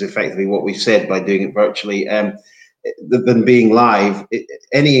face it, is effectively what we've said by doing it virtually, than being live,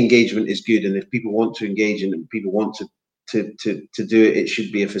 any engagement is good. And if people want to engage and people want to do it, it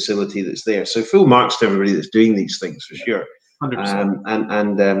should be a facility that's there. So full marks to everybody that's doing these things, for sure.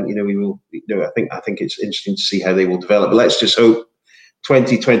 100%. We will. I think it's interesting to see how they will develop. But let's just hope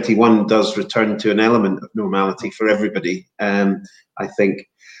 2021 does return to an element of normality for everybody.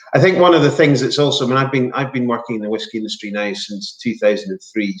 I think one of the things that's also, I mean, I've been working in the whiskey industry now since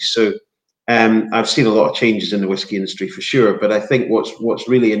 2003, so I've seen a lot of changes in the whiskey industry for sure. But I think what's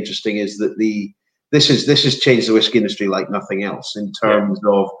really interesting is that this has changed the whiskey industry like nothing else in terms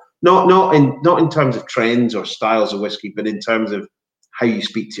of not in terms of trends or styles of whiskey, but in terms of how you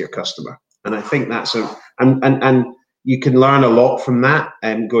speak to your customer. And I think that's and you can learn a lot from that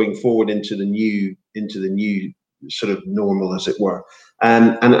going forward into the new sort of normal, as it were.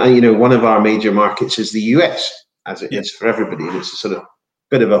 And one of our major markets is the US, as it is for everybody, and it's a sort of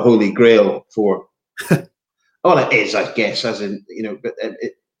bit of a holy grail for all it is, I guess. As in, but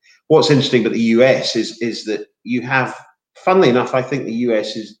what's interesting about the US is that you have, funnily enough, I think the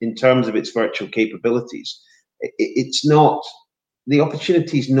US is, in terms of its virtual capabilities, it's not, the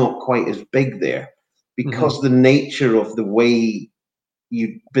opportunity is not quite as big there, because the nature of the way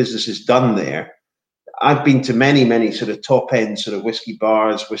business is done there. I've been to many sort of top end sort of whiskey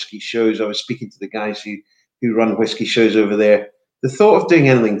bars, whiskey shows. I was speaking to the guys who run whiskey shows over there. The thought of doing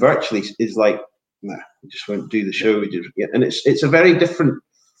anything virtually is like, nah, we just won't do the show. And it's a very different,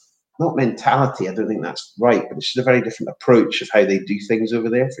 not mentality, I don't think that's right, but it's just a very different approach of how they do things over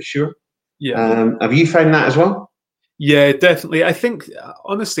there, for sure. Yeah. Have you found that as well? Yeah, definitely.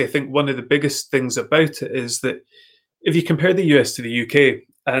 Honestly, I think one of the biggest things about it is that if you compare the US to the UK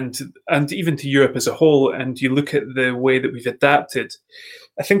and even to Europe as a whole, and you look at the way that we've adapted,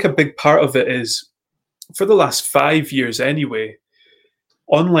 I think a big part of it is, for the last 5 years anyway,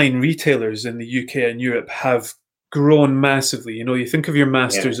 online retailers in the UK and Europe have grown massively. You think of your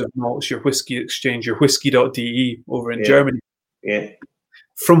Masters of Malts, your Whiskey Exchange, your Whiskey.de over in Germany. Yeah.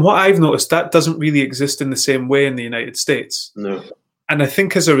 From what I've noticed, that doesn't really exist in the same way in the United States. No. And I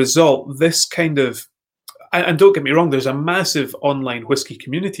think as a result, this kind of, and don't get me wrong, there's a massive online whiskey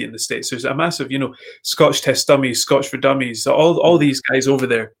community in the States. There's a massive, Scotch Test Dummies, Scotch for Dummies, all these guys over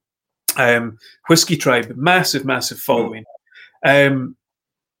there. Whiskey Tribe, massive following.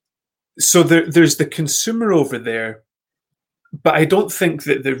 So there's the consumer over there, but I don't think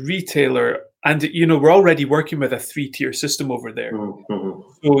that the retailer, and we're already working with a 3-tier system over there.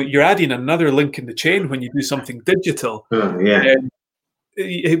 So you're adding another link in the chain when you do something digital.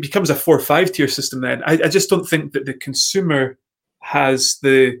 It becomes a 4 or 5-tier system then. I just don't think that the consumer has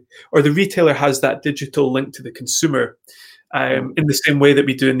the retailer has that digital link to the consumer in the same way that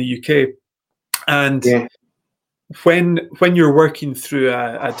we do in the UK. And when you're working through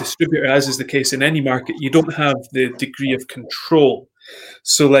a distributor, as is the case in any market, you don't have the degree of control.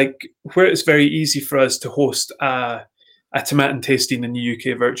 So like where it's very easy for us to host a Tomatin tasting in the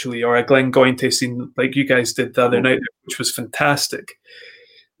UK virtually, or a Glengoyne tasting like you guys did the other night, which was fantastic.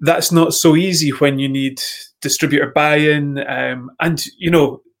 That's not so easy when you need distributor buy-in, and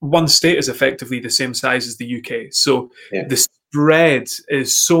one state is effectively the same size as the UK. So the spread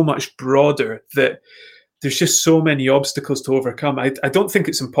is so much broader that there's just so many obstacles to overcome. I don't think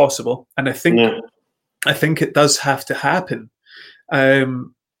it's impossible, and I think it does have to happen.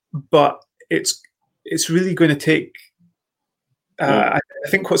 But it's really going to take. I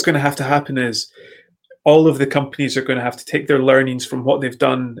think what's going to have to happen is all of the companies are going to have to take their learnings from what they've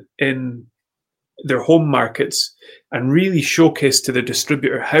done in their home markets and really showcase to the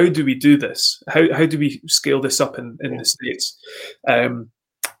distributor, how do we do this? How do we scale this up in the States?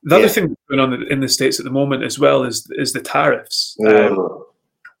 The other thing that's going on in the States at the moment as well is the tariffs,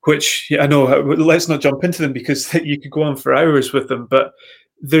 which I know, let's not jump into them because you could go on for hours with them, but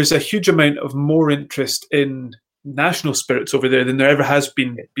there's a huge amount of more interest in national spirits over there than there ever has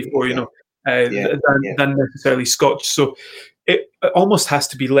been before, than necessarily Scotch. So it almost has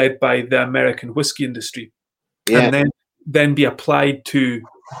to be led by the American whiskey industry and then be applied to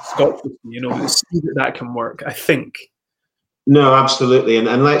Scotch whiskey, see that can work, I think. No, absolutely.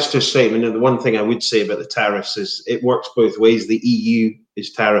 And let's just say, the one thing I would say about the tariffs is it works both ways. The EU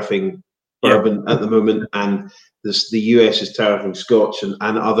is tariffing bourbon at the moment, and the US is tariffing Scotch and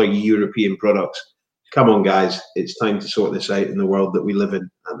other European products. Come on, guys. It's time to sort this out in the world that we live in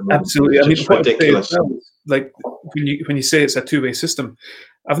at the moment. Absolutely. It's ridiculous. Like when you say it's a two-way system,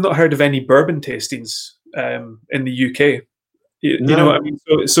 I've not heard of any bourbon tastings in the UK. You know what I mean?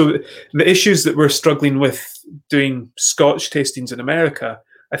 So the issues that we're struggling with doing Scotch tastings in America,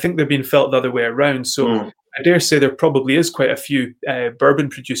 I think they're being felt the other way around. So I dare say there probably is quite a few bourbon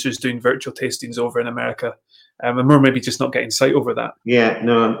producers doing virtual tastings over in America. And we're maybe just not getting sight over that. Yeah,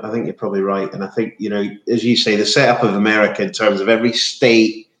 no, I think you're probably right. And I think, as you say, the setup of America in terms of every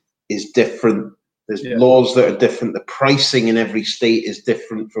state is different. There's laws that are different. The pricing in every state is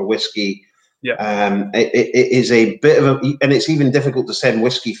different for whiskey. It is a bit of and it's even difficult to send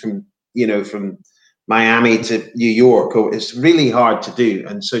whiskey from Miami to New York. It's really hard to do,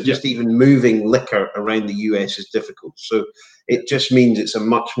 and so just even moving liquor around the US is difficult. So it just means it's a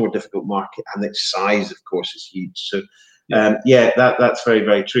much more difficult market, and its size, of course, is huge. So that's very,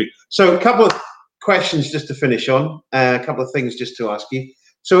 very true. So a couple of questions just to finish on. A couple of things just to ask you.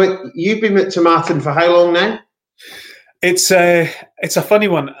 So you've been with Tomatin for how long now? It's a funny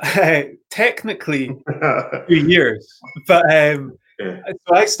one. Technically, 2 years, but so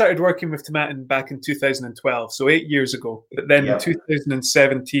I started working with Tomatin back in 2012, so 8 years ago. But then in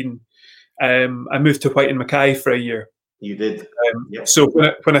 2017, I moved to White & Mackay for a year. You did. So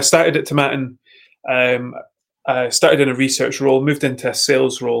when I started at Tomatin, I started in a research role, moved into a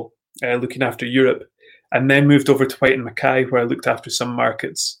sales role, looking after Europe, and then moved over to White & Mackay, where I looked after some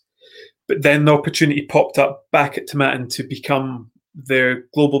markets. But then the opportunity popped up back at Tomatin to become their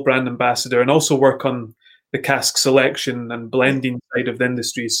global brand ambassador and also work on the cask selection and blending side of the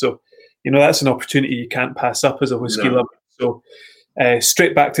industry. So, that's an opportunity you can't pass up as a whiskey lover. So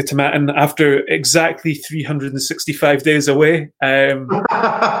straight back to Tomatin after exactly 365 days away. There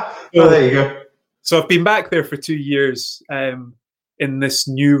you go. So I've been back there for 2 years in this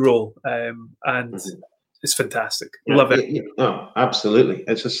new role, and it's fantastic. Love it. Oh, absolutely.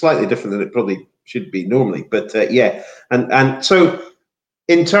 It's a slightly different than it probably should be normally, but and so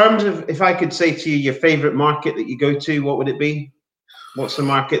in terms of, if I could say to you your favorite market that you go to, what would it be? What's the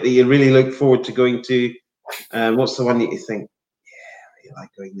market that you really look forward to going to? What's the one that you think, you like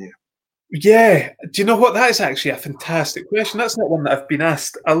going there? Yeah, do you know what? That is actually a fantastic question. That's not one that I've been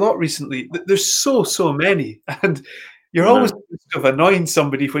asked a lot recently. There's so many, and you're always sort of annoying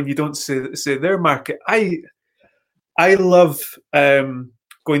somebody when you don't say their market. I love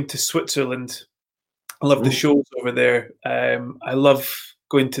going to Switzerland. I love the shows over there. I love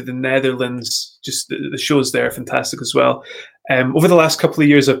going to the Netherlands. Just the shows there are fantastic as well. Over the last couple of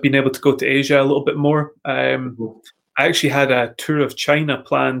years, I've been able to go to Asia a little bit more. I actually had a tour of China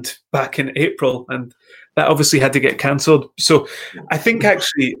planned back in April, and that obviously had to get cancelled. So I think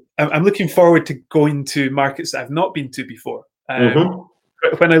actually I'm looking forward to going to markets that I've not been to before.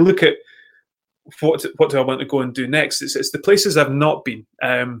 When I look at what do I want to go and do next, it's the places I've not been.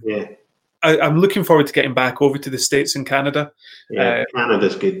 I'm looking forward to getting back over to the States and Canada.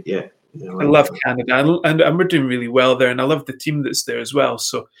 Canada's good, I love Canada, and we're doing really well there, and I love the team that's there as well.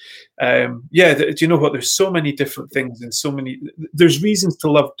 So, do you know what? There's so many different things, and there's reasons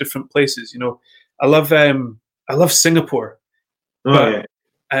to love different places. I love Singapore, but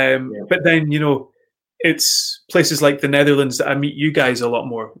then it's places like the Netherlands that I meet you guys a lot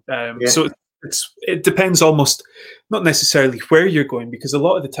more. So it depends almost, not necessarily where you're going, because a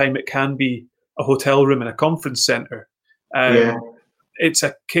lot of the time it can be a hotel room in a conference centre. It's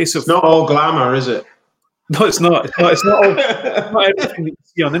a case of... It's not all glamour, is it? No, it's not. It's not everything that you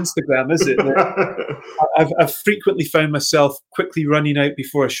see on Instagram, is it? I've frequently found myself quickly running out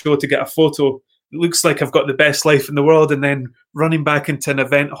before a show to get a photo. It looks like I've got the best life in the world, and then running back into an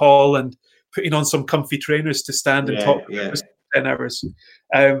event hall and putting on some comfy trainers to stand and talk for 10 hours.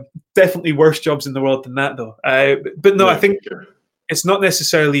 Definitely worse jobs in the world than that, though. But no, I think it's not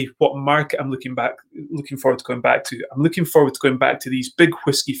necessarily what market I'm looking forward to going back to. I'm looking forward to going back to these big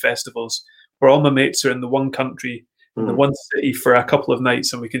whiskey festivals where all my mates are in the one country, in the one city for a couple of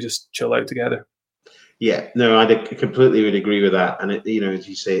nights, and we can just chill out together. Yeah, no, I completely would agree with that. And as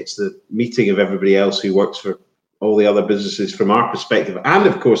you say, it's the meeting of everybody else who works for all the other businesses from our perspective, and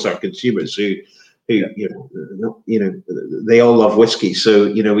of course our consumers who they all love whiskey.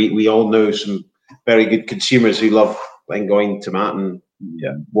 So we all know some very good consumers who love going to Tomatin,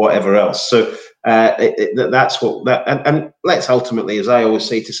 whatever else. So that's what that. And let's ultimately, as I always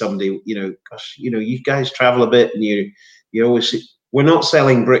say to somebody, you guys travel a bit, and you always. We're not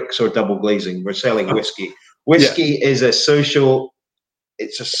selling bricks or double glazing. We're selling whiskey. Whiskey is a social.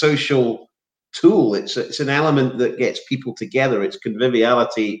 It's a social tool. It's an element that gets people together. It's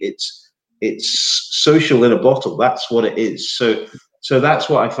conviviality. It's social in a bottle. That's what it is. So that's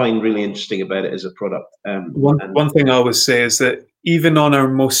what I find really interesting about it as a product. One thing I always say is that even on our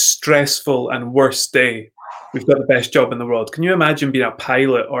most stressful and worst day, we've got the best job in the world. Can you imagine being a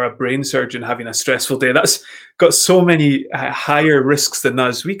pilot or a brain surgeon having a stressful day? That's got so many higher risks than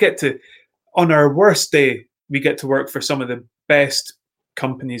us. We get to, on our worst day, we get to work for some of the best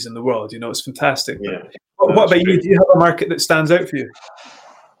companies in the world. It's fantastic. Yeah. What about you? Do you have a market that stands out for you?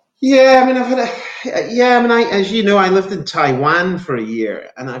 Yeah, as you know, I lived in Taiwan for a year,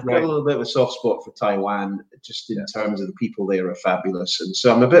 and I've got a little bit of a soft spot for Taiwan, just in terms of the people there are fabulous. And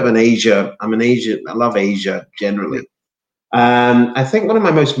so I'm a bit of an Asia. I love Asia generally. I think one of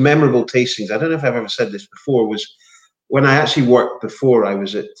my most memorable tastings, I don't know if I've ever said this before, was when I actually worked before. I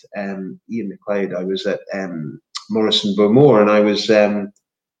was at Ian McLeod. I was at Morrison Bowmore, and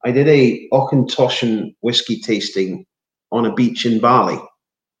I did a Auchentoshan whiskey tasting on a beach in Bali,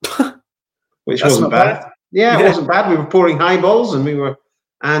 which wasn't bad. Yeah, it wasn't bad. We were pouring highballs, and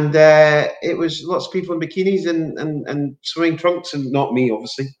it was lots of people in bikinis and swimming trunks, and not me,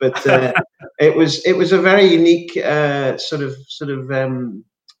 obviously, but it was a very unique sort of.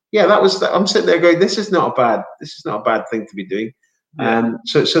 That was. I'm sitting there going, this is not a bad thing to be doing. Yeah.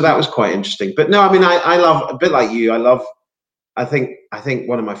 So that was quite interesting. But no, I mean, I love, a bit like you. I think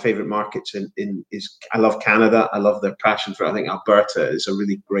one of my favorite markets is I love Canada. I love their passion for it. I think Alberta is a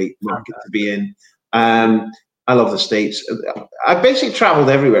really great market to be in. I love the States. I basically traveled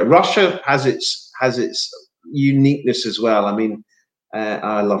everywhere. Russia has its uniqueness as well. I mean,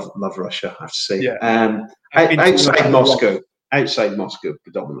 I love Russia, I have to say. Yeah. Outside Moscow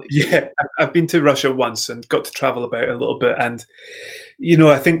predominantly. Yeah, I've been to Russia once and got to travel about a little bit. And,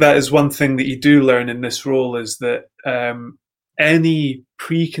 I think that is one thing that you do learn in this role, is that any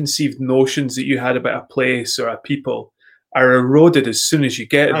preconceived notions that you had about a place or a people are eroded as soon as you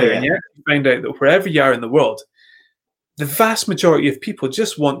get there. Yeah. And you actually find out that wherever you are in the world, the vast majority of people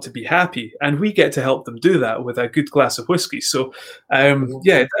just want to be happy, and we get to help them do that with a good glass of whiskey. So,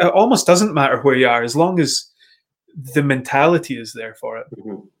 it almost doesn't matter where you are as long as the mentality is there for it.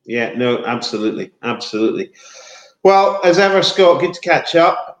 Yeah, no, absolutely. Well, as ever, Scott, good to catch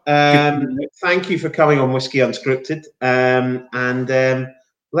up. Thank you for coming on Whiskey Unscripted. And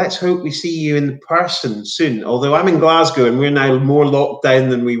let's hope we see you in person soon. Although I'm in Glasgow and we're now more locked down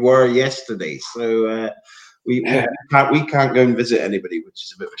than we were yesterday. So we can't go and visit anybody, which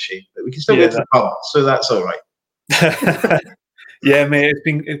is a bit of a shame. But we can still go to the pub, so that's all right. Yeah, mate, it's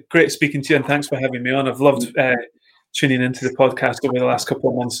been great speaking to you, and thanks for having me on. I've loved tuning into the podcast over the last couple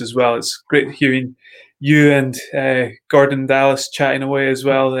of months as well. It's great hearing you and Gordon Dallas chatting away as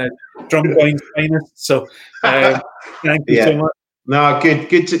well. Drumgoyne's finest. So thank you so much. No, good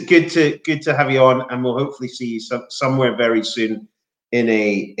to have you on, and we'll hopefully see you somewhere very soon in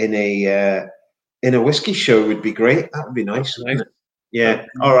a whiskey show. Would be great. That would be nice. Wouldn't it? Yeah.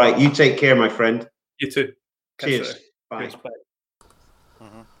 All right. You take care, my friend. You too. Cheers. Bye. Cheers, bye.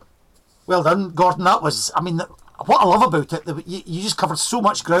 Well done, Gordon. That was, I mean, what I love about it, you just covered so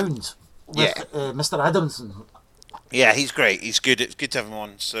much ground with Mr. Adamson. Yeah, he's great. He's good. It's good to have him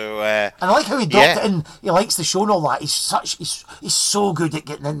on. So, and I like how he dropped it in. He likes the show and all that. He's so good at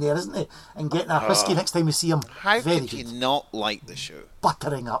getting in there, isn't he? And getting a whiskey next time we see him. How Very could you good. not like the show?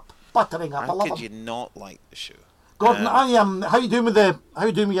 Buttering up. How I love could him. you not like the show? Gordon, how you doing with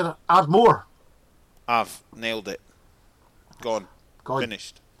your Ardmore? I've nailed it. Gone.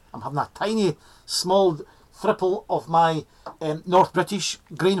 Finished. I'm having a tiny, small thripple of my North British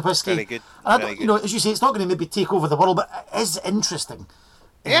grain whiskey. Very good. And Very good. You know, as you say, it's not going to maybe take over the world, but it is interesting.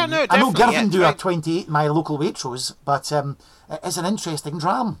 Yeah, no, I know definitely. Girvan do a 28 my local Waitrose, but it is an interesting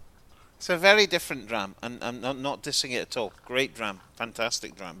dram. It's a very different dram, and I'm not dissing it at all. Great dram,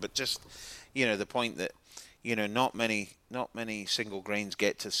 fantastic dram, but just, the point that, not many single grains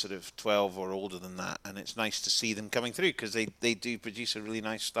get to sort of 12 or older than that, and it's nice to see them coming through because they do produce a really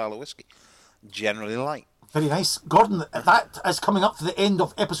nice style of whiskey, generally light. Very nice. Gordon, that is coming up to the end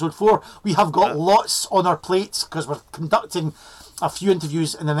of episode 4. We have got lots on our plates because we're conducting a few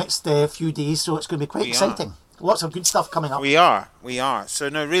interviews in the next few days, so it's going to be quite exciting. Lots of good stuff coming up. We are. So,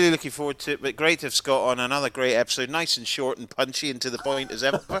 no, really looking forward to it. But great to have Scott on another great episode. Nice and short and punchy and to the point as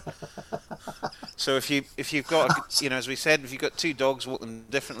ever. So if you've got, as we said, if you've got 2 dogs, walk them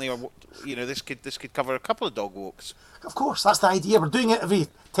differently, or this could cover a couple of dog walks. Of course, that's the idea. We're doing it every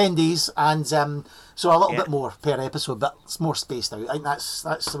 10 days, and so a little bit more per episode, but it's more spaced out. I think that's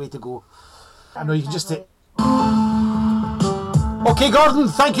the way to go. I know you can just. Okay, Gordon,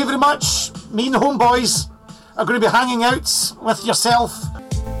 thank you very much. Me and the homeboys are going to be hanging out with yourself.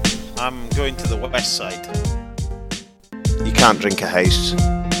 I'm going to the west side. You can't drink a house.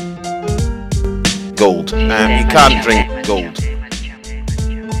 Gold. You can't drink gold.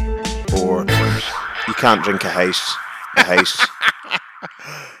 Or you can't drink a house.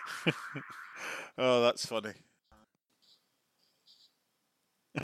 Oh, that's funny.